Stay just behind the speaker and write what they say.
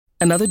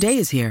Another day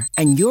is here,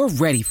 and you're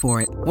ready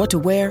for it. What to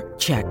wear?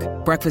 Check.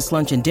 Breakfast,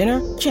 lunch, and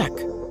dinner? Check.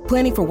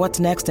 Planning for what's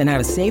next and how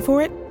to save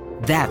for it?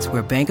 That's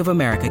where Bank of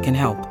America can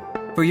help.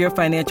 For your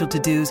financial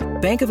to-dos,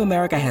 Bank of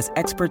America has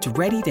experts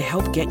ready to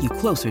help get you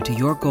closer to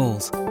your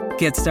goals.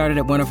 Get started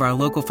at one of our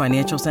local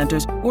financial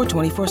centers or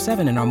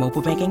 24/7 in our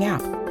mobile banking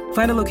app.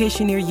 Find a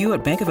location near you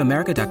at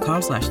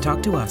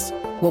bankofamerica.com/talktous.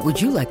 What would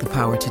you like the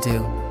power to do?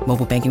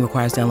 Mobile banking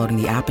requires downloading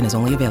the app and is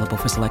only available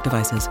for select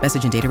devices.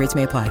 Message and data rates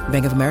may apply.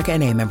 Bank of America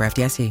N.A., member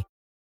FDIC.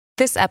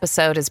 This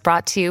episode is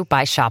brought to you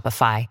by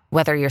Shopify.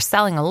 Whether you're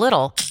selling a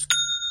little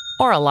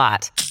or a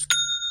lot,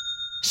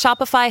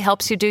 Shopify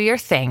helps you do your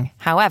thing,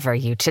 however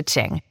you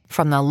cha-ching.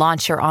 From the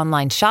launch your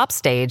online shop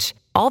stage,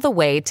 all the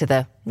way to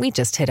the we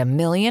just hit 1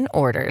 million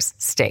orders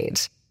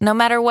stage. No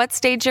matter what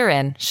stage you're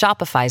in,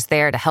 Shopify's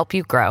there to help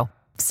you grow.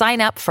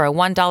 Sign up for a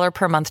 $1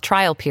 per month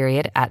trial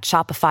period at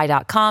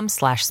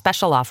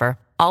shopify.com/special offer,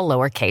 all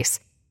lowercase.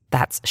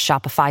 That's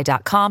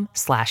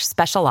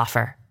shopify.com/special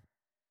offer.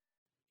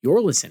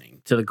 You're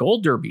listening to The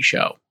Gold Derby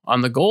Show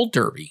on the Gold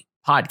Derby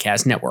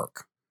Podcast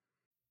Network.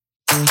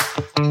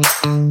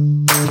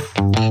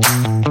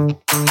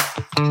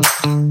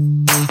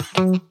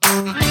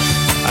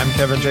 I'm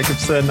Kevin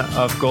Jacobson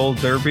of Gold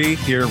Derby,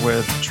 here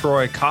with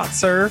Troy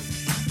Kotsur,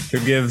 who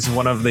gives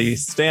one of the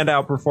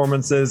standout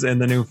performances in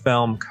the new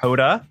film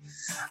Coda.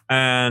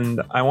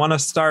 And I want to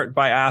start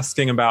by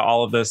asking about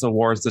all of this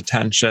awards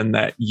attention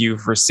that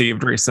you've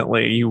received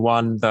recently. You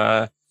won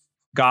the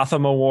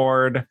Gotham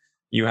Award.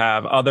 You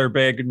have other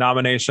big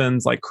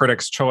nominations like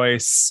Critics'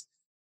 Choice,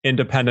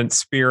 Independent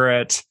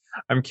Spirit.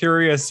 I'm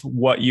curious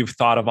what you've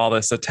thought of all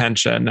this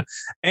attention,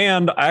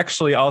 and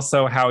actually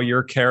also how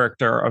your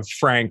character of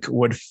Frank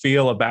would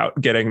feel about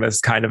getting this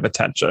kind of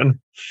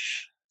attention.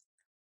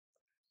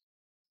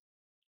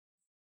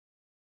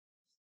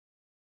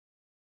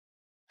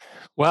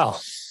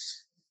 Well,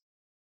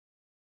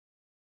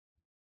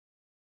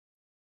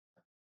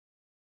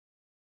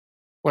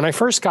 when I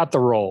first got the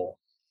role,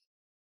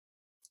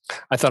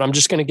 I thought I'm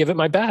just going to give it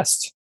my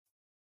best.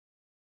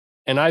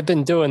 And I've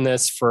been doing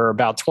this for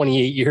about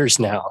 28 years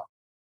now.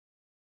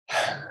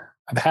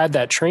 I've had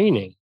that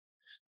training,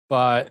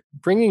 but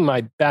bringing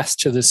my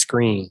best to the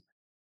screen,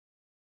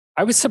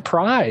 I was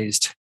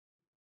surprised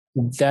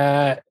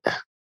that,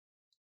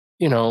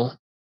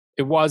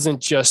 it wasn't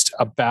just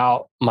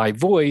about my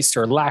voice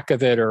or lack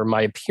of it or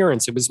my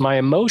appearance. It was my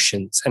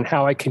emotions and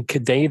how I could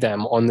convey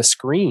them on the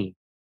screen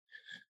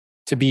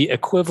to be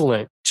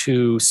equivalent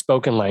to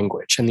spoken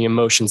language and the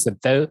emotions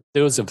that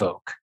those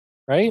evoke,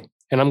 right?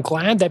 And I'm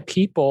glad that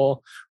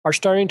people are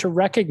starting to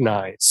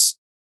recognize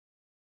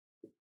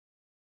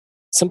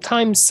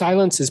sometimes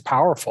silence is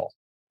powerful,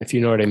 if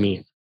you know what I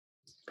mean.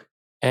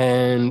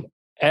 And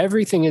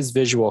everything is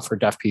visual for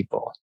deaf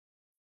people,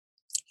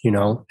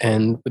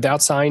 and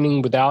without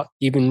signing, without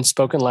even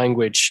spoken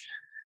language,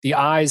 the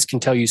eyes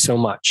can tell you so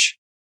much.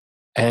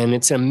 And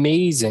it's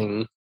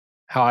amazing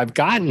how I've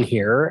gotten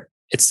here.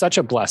 It's such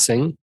a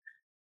blessing.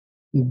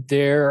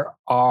 There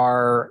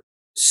are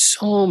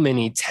so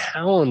many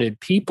talented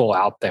people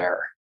out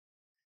there.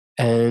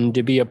 And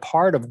to be a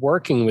part of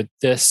working with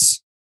this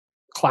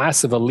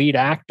class of elite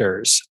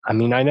actors, I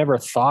never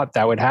thought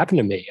that would happen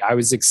to me. I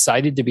was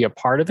excited to be a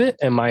part of it.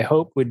 And my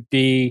hope would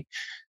be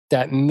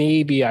that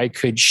maybe I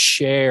could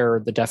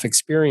share the deaf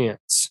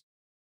experience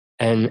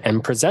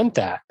and present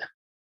that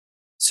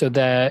so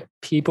that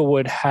people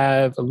would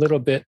have a little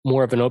bit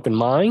more of an open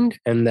mind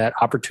and that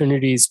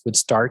opportunities would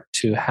start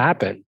to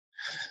happen.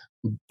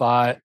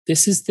 But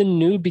this is the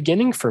new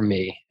beginning for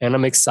me, and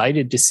I'm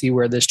excited to see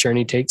where this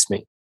journey takes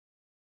me.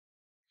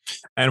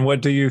 And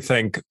what do you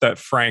think that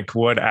Frank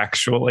would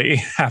actually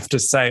have to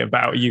say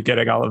about you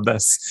getting all of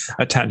this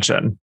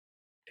attention?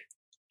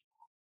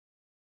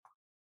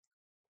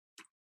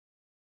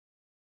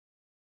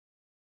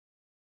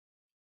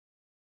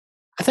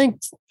 I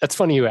think that's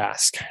funny you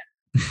ask.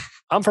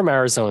 I'm from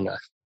Arizona.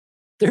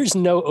 There's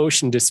no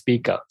ocean to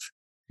speak of.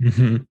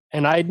 Mm-hmm.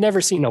 And I'd never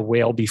seen a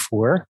whale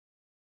before.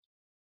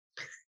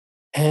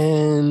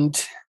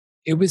 And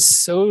it was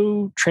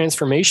so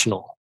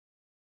transformational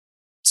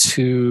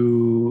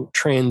to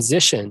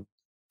transition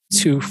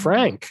to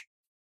Frank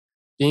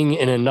being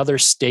in another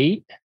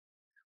state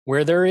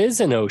where there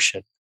is an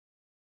ocean.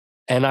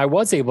 And I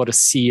was able to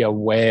see a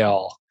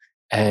whale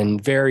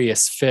and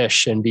various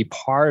fish and be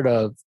part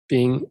of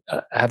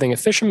having a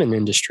fisherman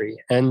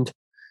industry. And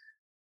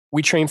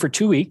we trained for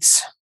 2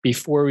 weeks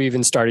before we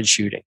even started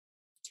shooting.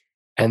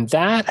 And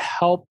that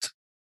helped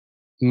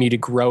me to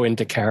grow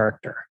into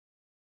character.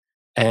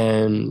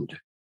 And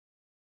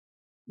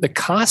the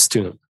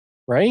costume,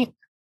 right?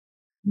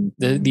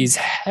 These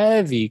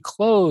heavy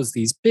clothes,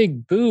 these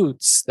big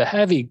boots, the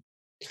heavy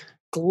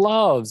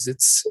gloves.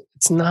 It's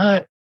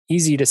not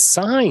easy to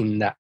sign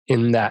that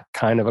in that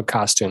kind of a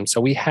costume. So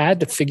we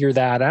had to figure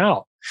that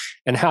out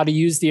and how to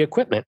use the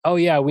equipment. Oh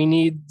yeah, we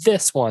need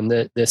this one,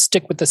 the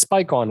stick with the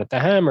spike on it, the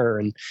hammer,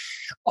 and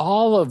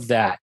all of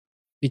that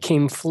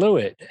became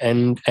fluid.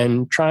 And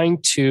trying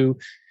to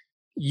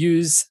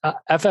use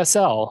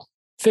FSL,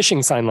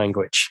 fishing sign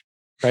language,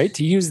 right?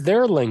 To use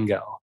their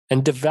lingo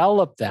and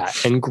develop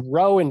that and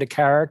grow into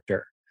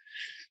character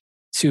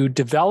to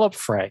develop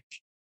Frank.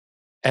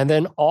 And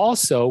then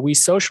also we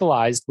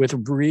socialized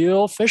with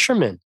real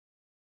fishermen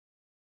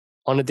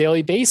on a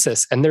daily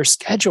basis. And their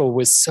schedule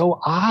was so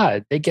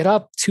odd. They get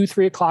up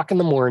 2-3 o'clock in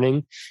the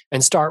morning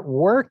and start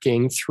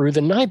working through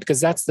the night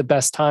because that's the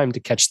best time to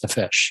catch the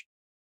fish.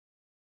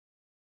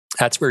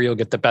 That's where you'll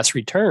get the best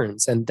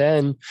returns. And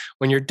then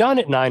when you're done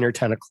at 9 or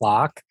 10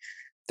 o'clock,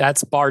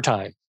 that's bar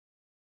time,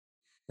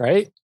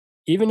 right?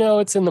 Even though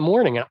it's in the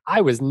morning. And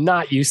I was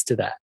not used to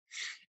that.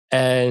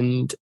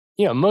 And,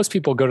 most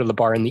people go to the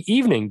bar in the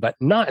evening, but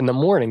not in the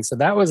morning. So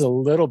that was a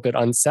little bit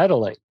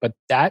unsettling, but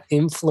that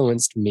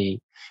influenced me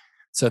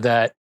so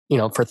that,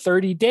 for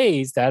 30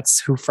 days,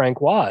 that's who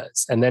Frank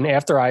was. And then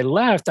after I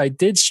left, I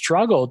did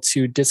struggle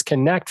to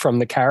disconnect from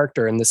the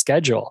character and the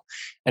schedule.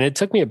 And it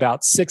took me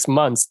about 6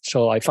 months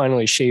till I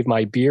finally shaved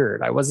my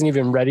beard. I wasn't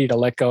even ready to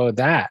let go of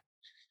that.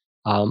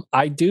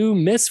 I do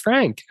miss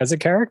Frank as a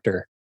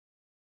character.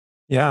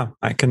 Yeah,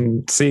 I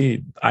can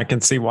see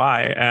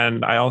why.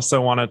 And I also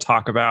want to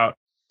talk about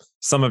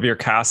some of your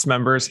cast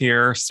members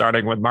here,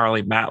 starting with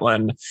Marlee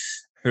Matlin,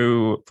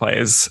 who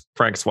plays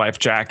Frank's wife,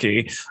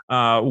 Jackie.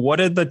 What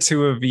did the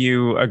two of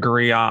you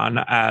agree on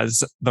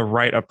as the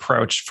right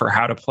approach for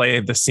how to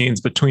play the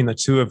scenes between the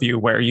two of you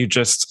where you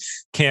just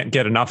can't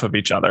get enough of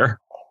each other?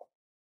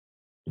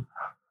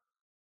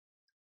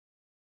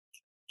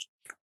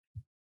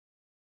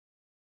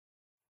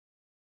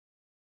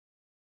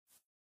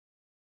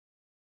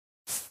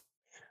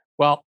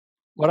 Well,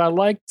 what I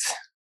liked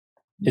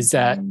is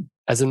that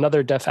as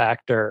another deaf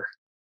actor,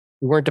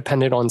 we weren't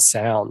dependent on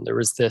sound. There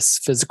was this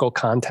physical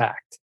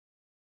contact,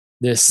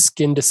 this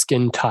skin to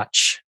skin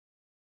touch.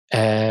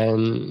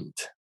 But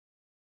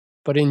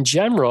in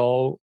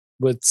general,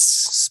 with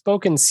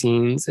spoken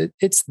scenes,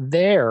 it's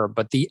there,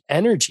 but the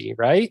energy,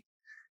 right?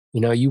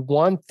 You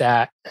want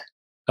that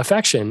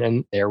affection.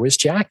 And there was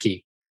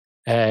Jackie.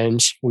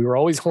 And we were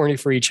always horny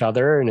for each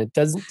other. And it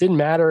didn't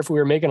matter if we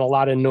were making a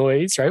lot of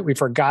noise, right? We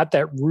forgot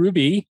that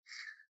Ruby,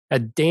 a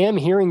damn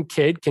hearing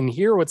kid, can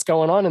hear what's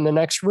going on in the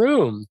next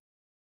room.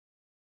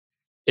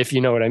 If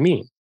you know what I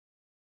mean.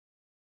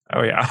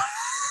 Oh, yeah.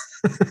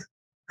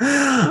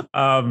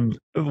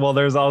 Well,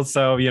 there's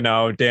also,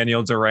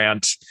 Daniel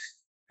Durant,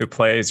 who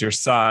plays your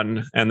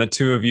son, and the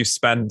two of you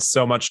spend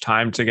so much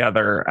time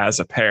together as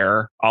a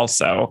pair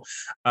also.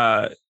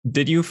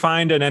 Did you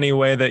find in any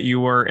way that you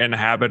were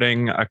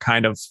inhabiting a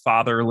kind of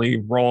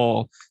fatherly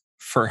role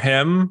for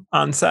him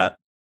on set?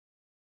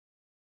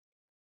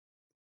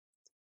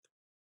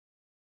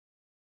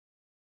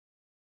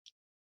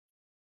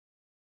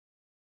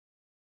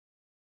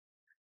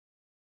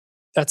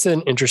 That's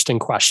an interesting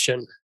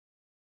question.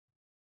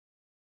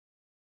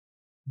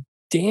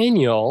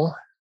 Daniel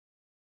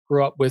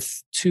grew up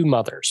with two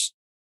mothers,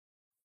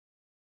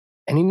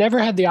 and he never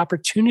had the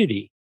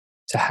opportunity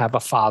to have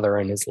a father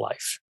in his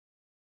life.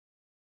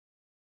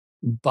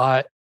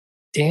 But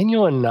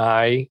Daniel and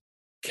I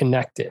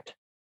connected,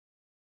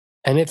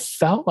 and it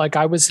felt like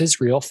I was his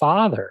real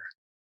father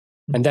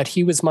and that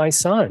he was my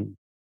son,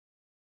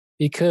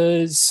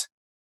 because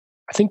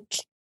I think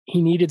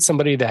he needed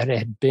somebody that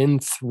had been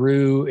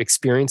through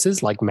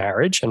experiences like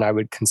marriage, and I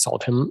would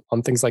consult him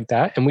on things like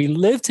that. And we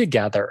lived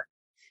together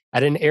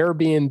at an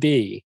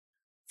Airbnb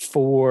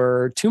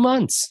for 2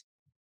 months.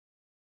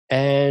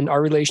 And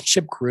our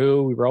relationship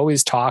grew. We were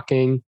always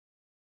talking.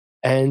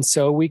 And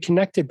so we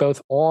connected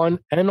both on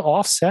and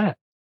off set.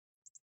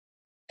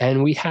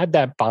 And we had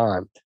that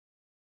bond.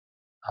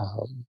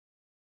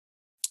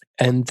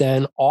 And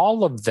then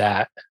all of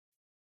that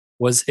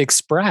was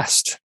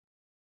expressed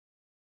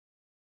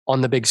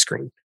on the big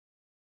screen.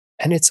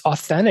 And it's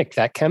authentic,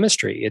 that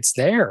chemistry. It's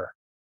there.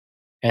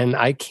 And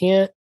I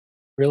can't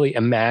really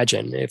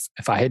imagine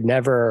if I had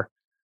never,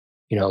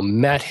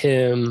 met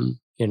him,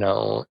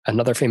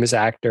 another famous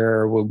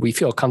actor, would we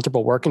feel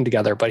comfortable working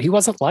together? But he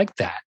wasn't like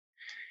that.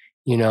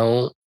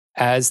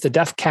 As the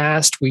deaf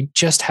cast, we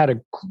just had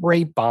a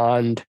great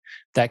bond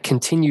that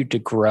continued to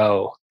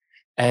grow.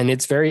 And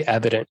it's very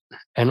evident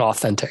and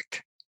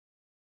authentic.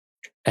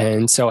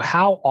 And so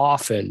how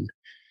often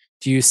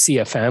do you see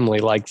a family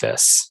like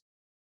this?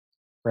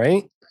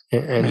 Right?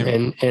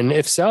 And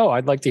if so,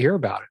 I'd like to hear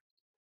about it.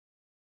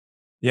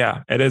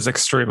 Yeah, it is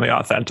extremely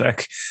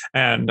authentic.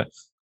 And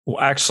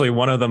actually,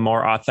 one of the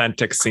more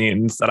authentic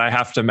scenes that I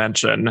have to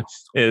mention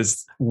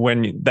is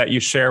that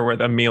you share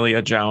with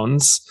Amelia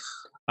Jones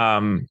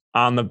on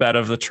the bed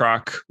of the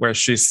truck, where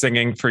she's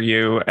singing for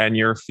you and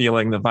you're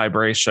feeling the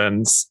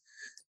vibrations.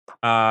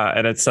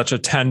 And it's such a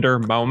tender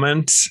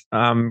moment.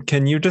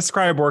 Can you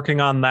describe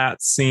working on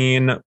that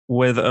scene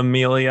with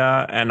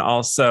Amelia, and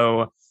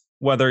also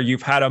whether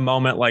you've had a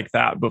moment like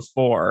that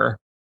before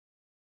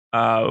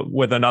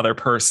with another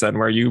person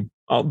where you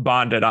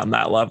bonded on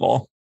that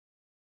level?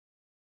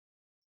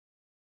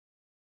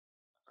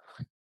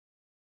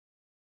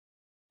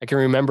 I can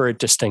remember it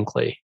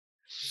distinctly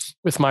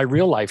with my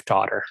real life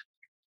daughter.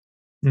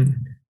 And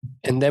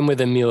then with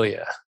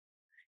Amelia,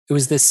 it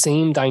was the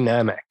same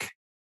dynamic.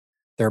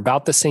 They're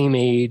about the same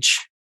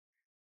age.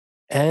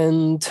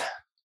 And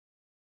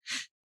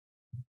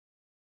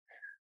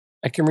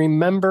I can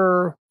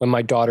remember when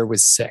my daughter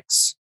was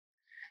 6,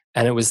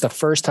 and it was the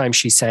first time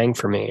she sang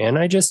for me, and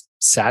I just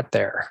sat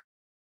there.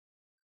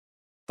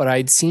 But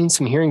I'd seen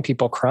some hearing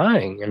people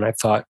crying, and I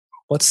thought,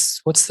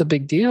 what's the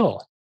big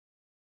deal?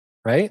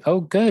 Right? Oh,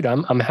 good.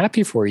 I'm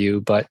happy for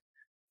you, but it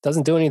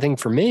doesn't do anything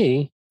for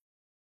me.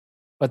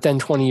 But then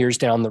 20 years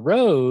down the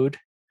road,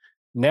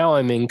 now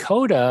I'm in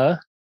Coda,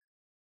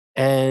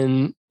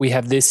 and we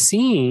have this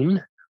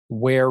scene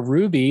where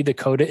Ruby, the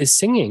coda, is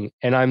singing,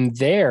 and I'm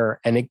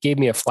there, and it gave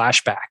me a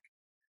flashback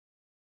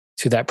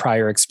to that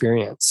prior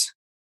experience.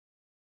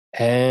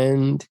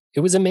 And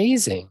it was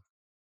amazing.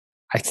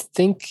 I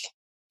think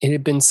it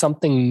had been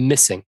something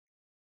missing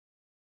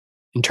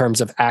in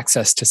terms of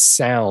access to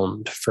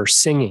sound for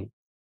singing.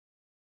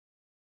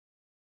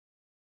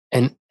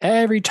 And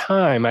every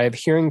time I have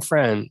hearing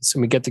friends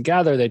and we get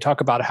together, they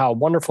talk about how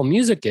wonderful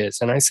music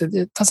is. And I said,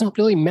 it doesn't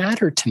really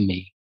matter to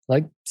me.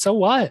 Like, so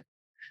what?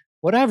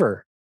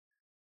 Whatever.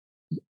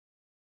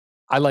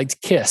 I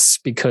liked Kiss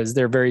because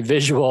they're very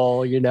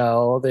visual,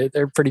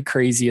 they're pretty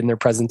crazy in their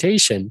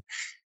presentation.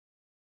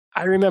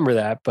 I remember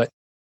that. But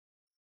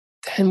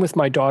then with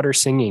my daughter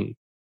singing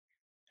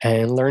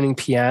and learning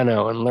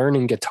piano and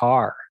learning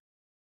guitar,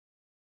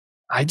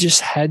 I just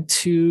had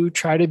to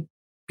try to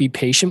be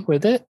patient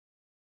with it.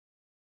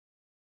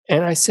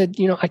 And I said,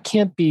 I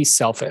can't be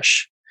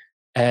selfish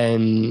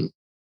and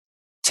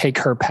take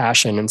her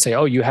passion and say,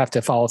 oh, you have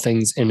to follow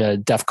things in a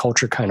deaf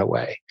culture kind of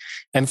way.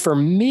 And for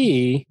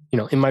me,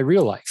 in my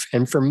real life,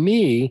 and for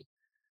me,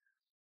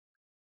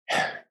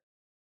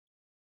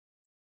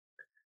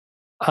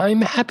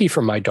 I'm happy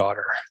for my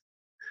daughter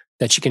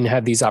that she can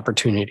have these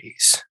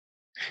opportunities.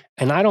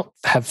 And I don't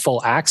have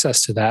full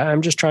access to that.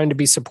 I'm just trying to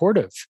be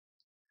supportive.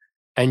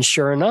 And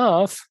sure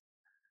enough,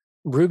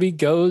 Ruby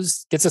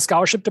gets a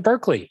scholarship to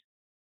Berkeley.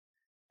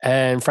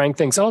 And Frank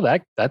thinks, oh,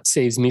 that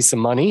saves me some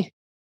money.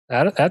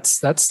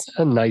 That's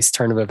a nice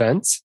turn of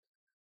events.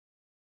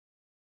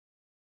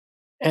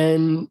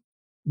 And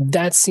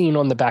that scene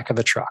on the back of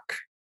the truck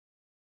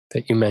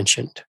that you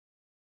mentioned,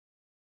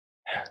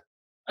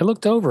 I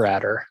looked over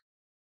at her,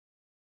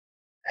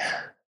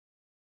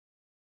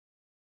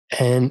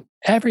 and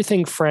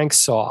everything Frank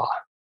saw,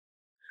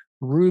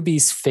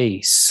 Ruby's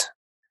face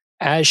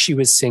as she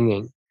was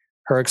singing,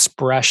 her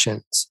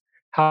expressions,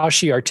 how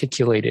she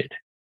articulated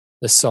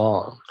the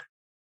song.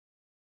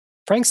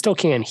 Frank still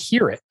can't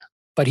hear it,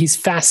 but he's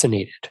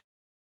fascinated.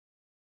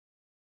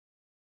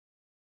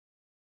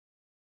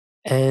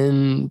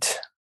 And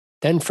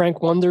then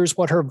Frank wonders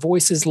what her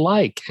voice is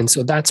like. And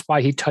so that's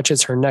why he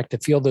touches her neck to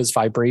feel those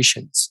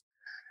vibrations.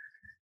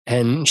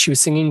 And she was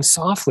singing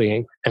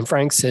softly. And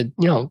Frank said,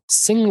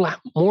 sing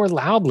more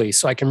loudly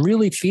so I can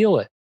really feel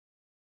it.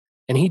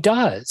 And he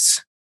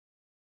does.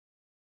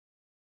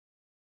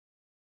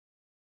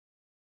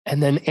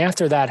 And then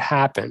after that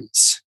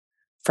happens,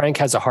 Frank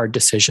has a hard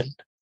decision.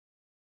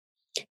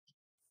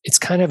 It's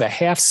kind of a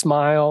half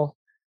smile,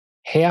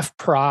 half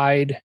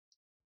pride,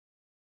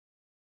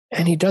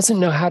 and he doesn't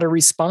know how to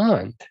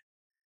respond.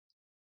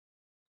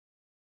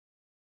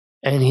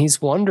 And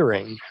he's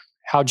wondering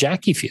how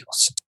Jackie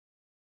feels.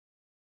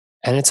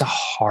 And it's a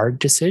hard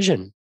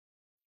decision.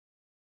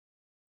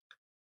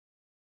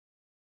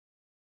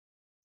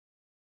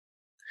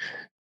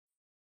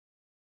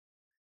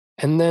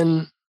 And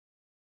then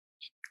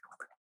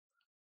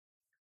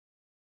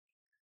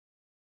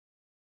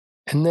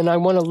I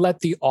want to let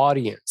the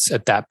audience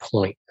at that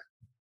point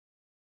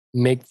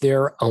make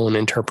their own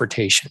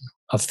interpretation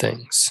of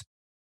things.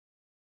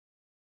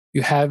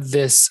 You have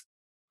this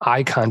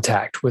eye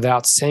contact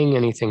without saying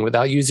anything,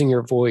 without using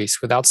your voice,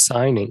 without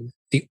signing.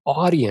 The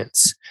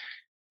audience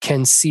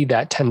can see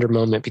that tender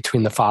moment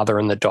between the father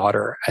and the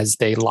daughter as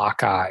they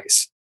lock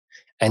eyes.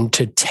 And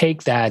to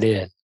take that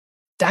in,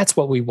 that's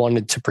what we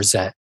wanted to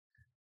present,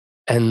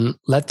 and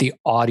let the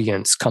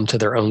audience come to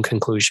their own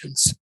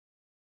conclusions.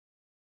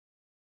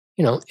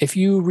 If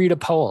you read a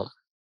poem,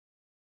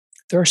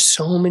 there are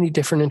so many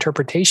different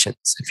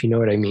interpretations, if you know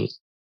what I mean.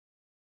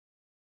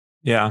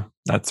 Yeah,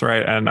 that's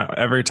right. And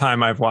every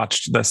time I've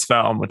watched this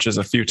film, which is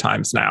a few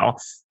times now,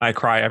 I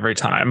cry every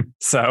time.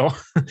 So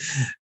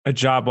a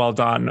job well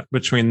done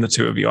between the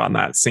two of you on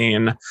that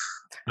scene.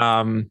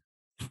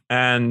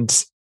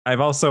 And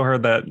I've also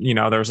heard that,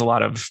 there's a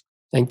lot of...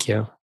 Thank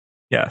you.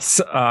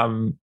 Yes.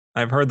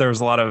 I've heard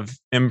there's a lot of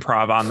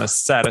improv on the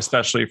set,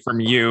 especially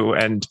from you.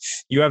 And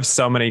you have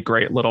so many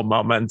great little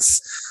moments.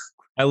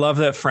 I love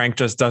that Frank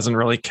just doesn't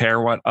really care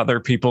what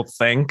other people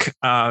think.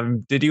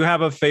 Did you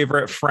have a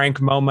favorite Frank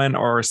moment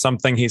or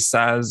something he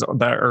says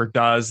or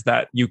does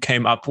that you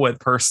came up with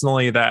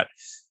personally that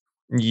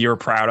you're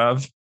proud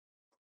of?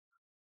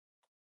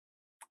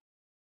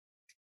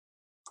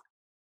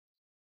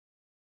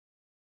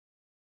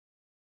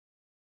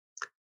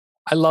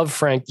 I love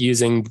Frank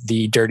using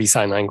the dirty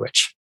sign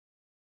language.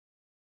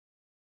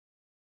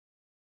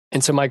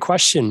 And so my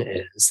question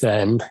is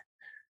then,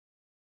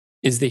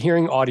 is the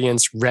hearing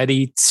audience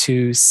ready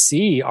to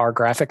see our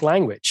graphic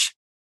language?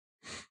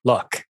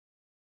 Look,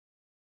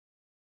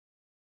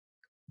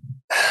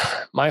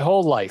 my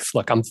whole life,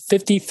 I'm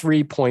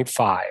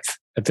 53.5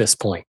 at this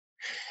point.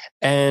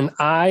 And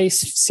I've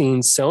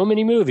seen so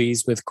many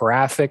movies with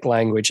graphic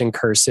language and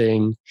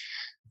cursing,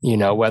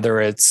 whether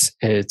it's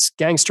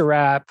gangster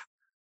rap,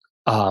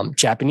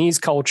 Japanese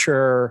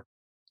culture.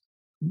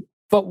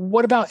 But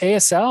what about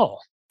ASL?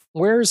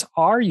 Where's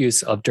our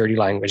use of dirty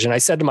language? And I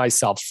said to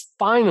myself,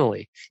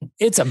 finally,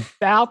 it's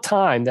about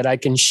time that I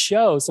can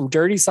show some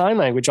dirty sign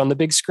language on the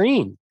big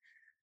screen.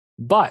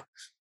 But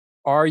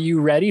are you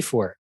ready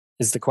for it?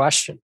 Is the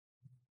question.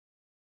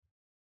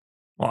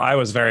 Well, I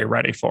was very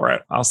ready for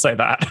it. I'll say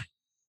that.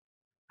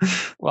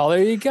 Well,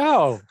 there you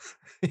go.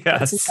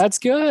 Yes. That's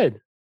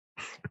good.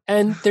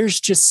 And there's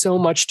just so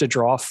much to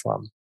draw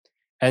from.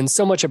 And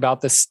so much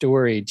about the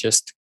story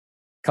just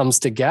comes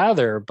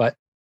together. But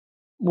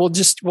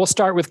we'll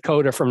start with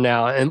Coda from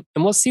now and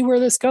we'll see where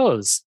this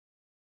goes.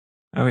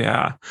 Oh,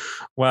 yeah.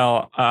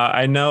 Well,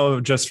 I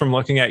know just from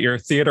looking at your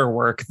theater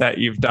work that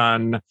you've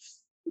done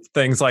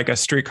things like A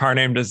Streetcar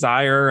Named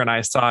Desire. And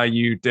I saw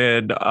you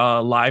did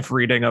a live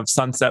reading of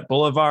Sunset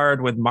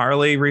Boulevard with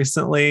Marley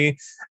recently.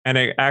 And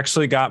it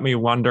actually got me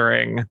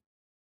wondering,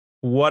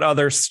 what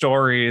other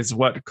stories,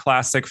 what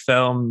classic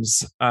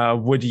films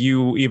would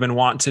you even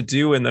want to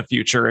do in the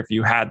future if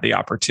you had the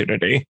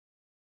opportunity?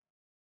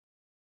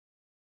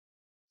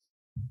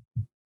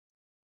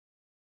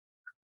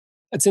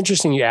 It's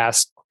interesting you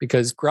asked,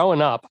 because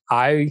growing up,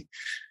 I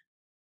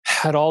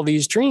had all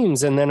these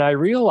dreams. And then I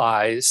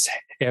realized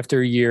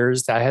after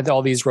years that I had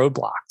all these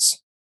roadblocks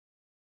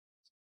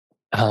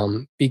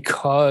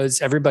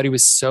because everybody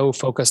was so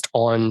focused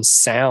on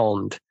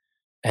sound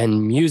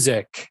and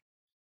music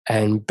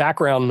and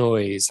background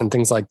noise and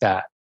things like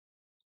that.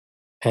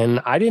 And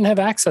I didn't have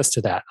access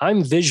to that.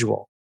 I'm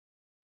visual.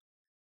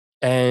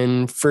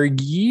 And for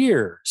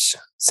years,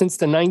 since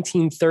the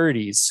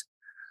 1930s,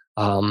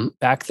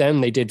 back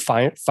then they did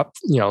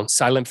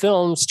silent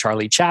films,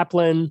 Charlie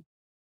Chaplin,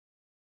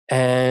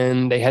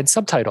 and they had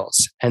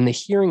subtitles, and the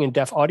hearing and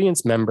deaf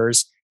audience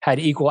members had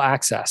equal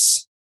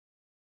access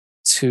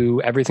to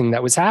everything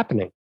that was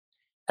happening.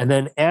 And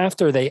then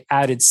after they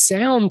added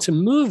sound to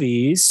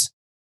movies,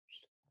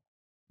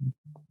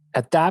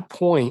 at that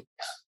point,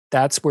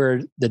 that's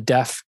where the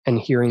deaf and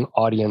hearing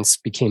audience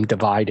became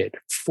divided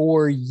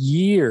for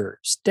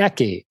years,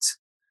 decades.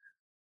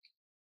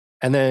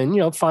 And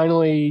then,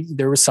 finally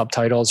there were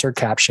subtitles or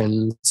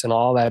captions and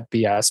all that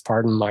BS,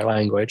 pardon my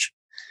language.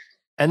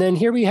 And then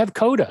here we have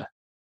Coda.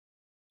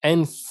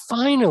 And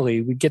finally,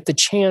 we get the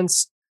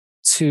chance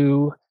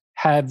to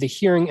have the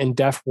hearing and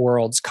deaf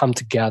worlds come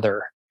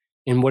together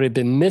in what had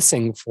been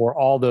missing for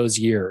all those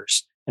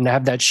years and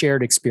have that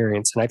shared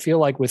experience. And I feel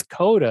like with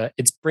Coda,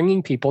 it's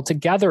bringing people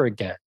together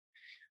again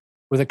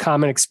with a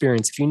common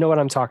experience, if you know what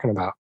I'm talking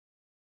about.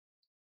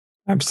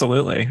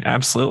 Absolutely.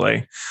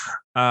 Absolutely.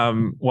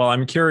 Well,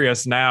 I'm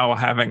curious now,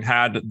 having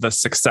had the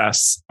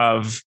success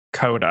of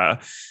Coda,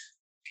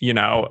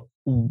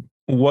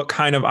 what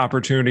kind of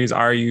opportunities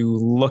are you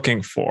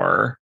looking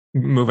for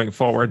moving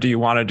forward? Do you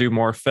want to do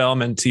more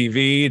film and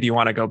TV? Do you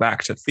want to go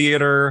back to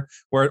theater?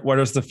 What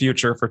is the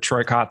future for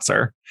Troy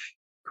Kotsur?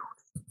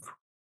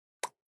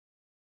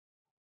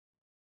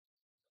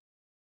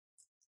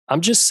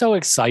 I'm just so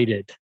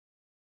excited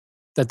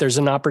that there's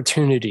an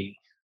opportunity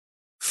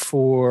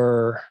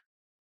for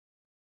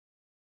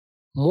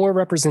more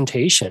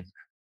representation,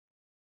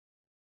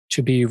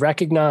 to be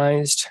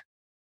recognized,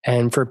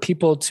 and for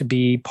people to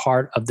be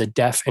part of the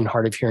deaf and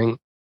hard of hearing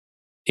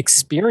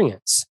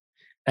experience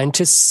and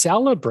to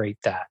celebrate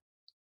that.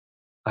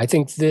 I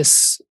think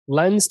this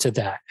lends to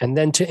that. And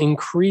then to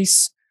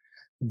increase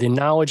the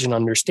knowledge and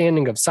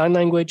understanding of sign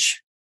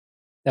language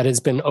that has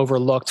been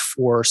overlooked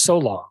for so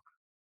long.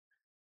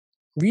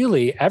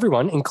 Really,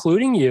 everyone,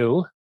 including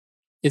you,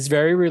 is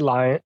very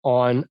reliant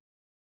on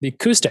the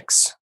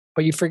acoustics,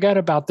 but you forget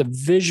about the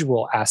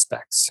visual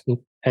aspects.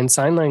 And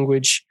sign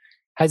language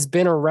has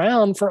been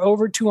around for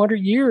over 200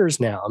 years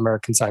now,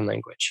 American Sign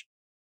Language.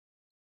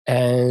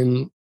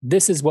 And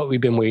this is what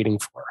we've been waiting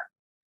for.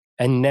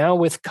 And now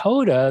with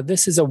Coda,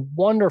 this is a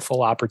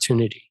wonderful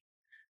opportunity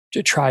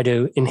to try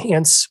to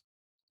enhance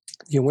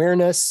the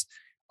awareness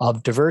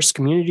of diverse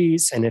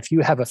communities. And if you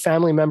have a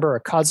family member,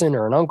 a cousin,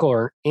 or an uncle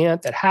or an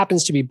aunt that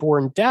happens to be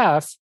born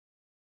deaf,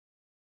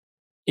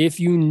 if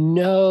you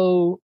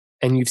know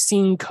and you've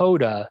seen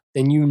Coda,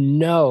 then you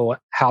know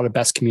how to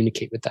best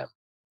communicate with them.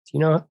 Do you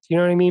know what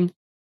I mean?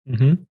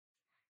 Mm-hmm.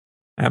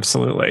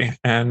 Absolutely.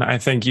 And I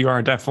think you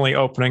are definitely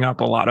opening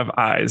up a lot of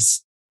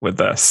eyes with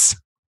this.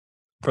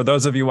 For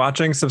those of you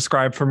watching,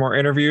 subscribe for more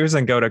interviews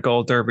and go to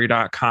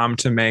goldderby.com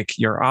to make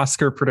your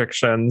Oscar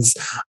predictions.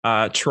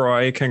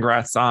 Troy,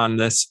 congrats on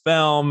this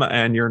film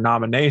and your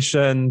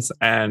nominations.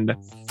 And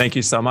thank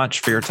you so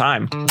much for your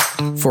time.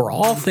 For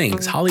all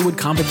things Hollywood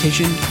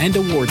competition and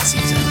award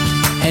season,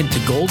 head to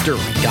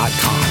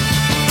goldderby.com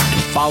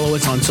and follow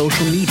us on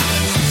social media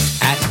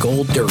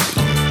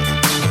 @goldderby.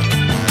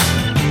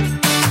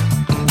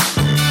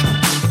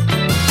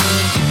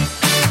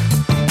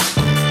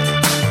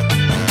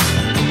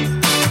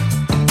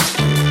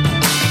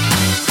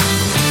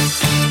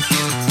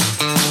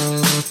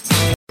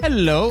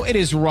 Hello, it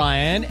is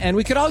Ryan, and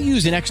we could all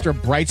use an extra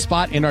bright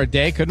spot in our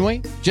day, couldn't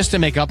we? Just to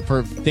make up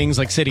for things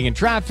like sitting in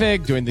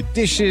traffic, doing the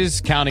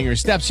dishes, counting your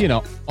steps, you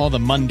know, all the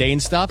mundane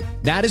stuff.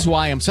 That is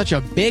why I'm such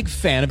a big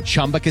fan of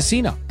Chumba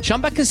Casino.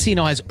 Chumba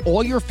Casino has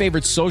all your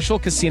favorite social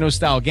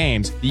casino-style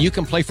games that you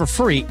can play for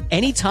free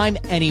anytime,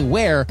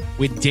 anywhere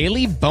with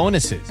daily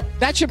bonuses.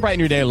 That should brighten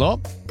your day a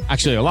little.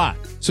 Actually, a lot.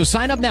 So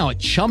sign up now at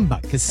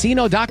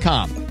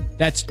ChumbaCasino.com.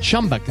 That's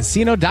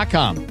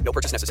ChumbaCasino.com. No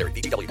purchase necessary.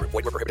 VGW Group.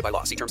 Void where prohibited by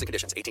law. See terms and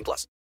conditions. 18+.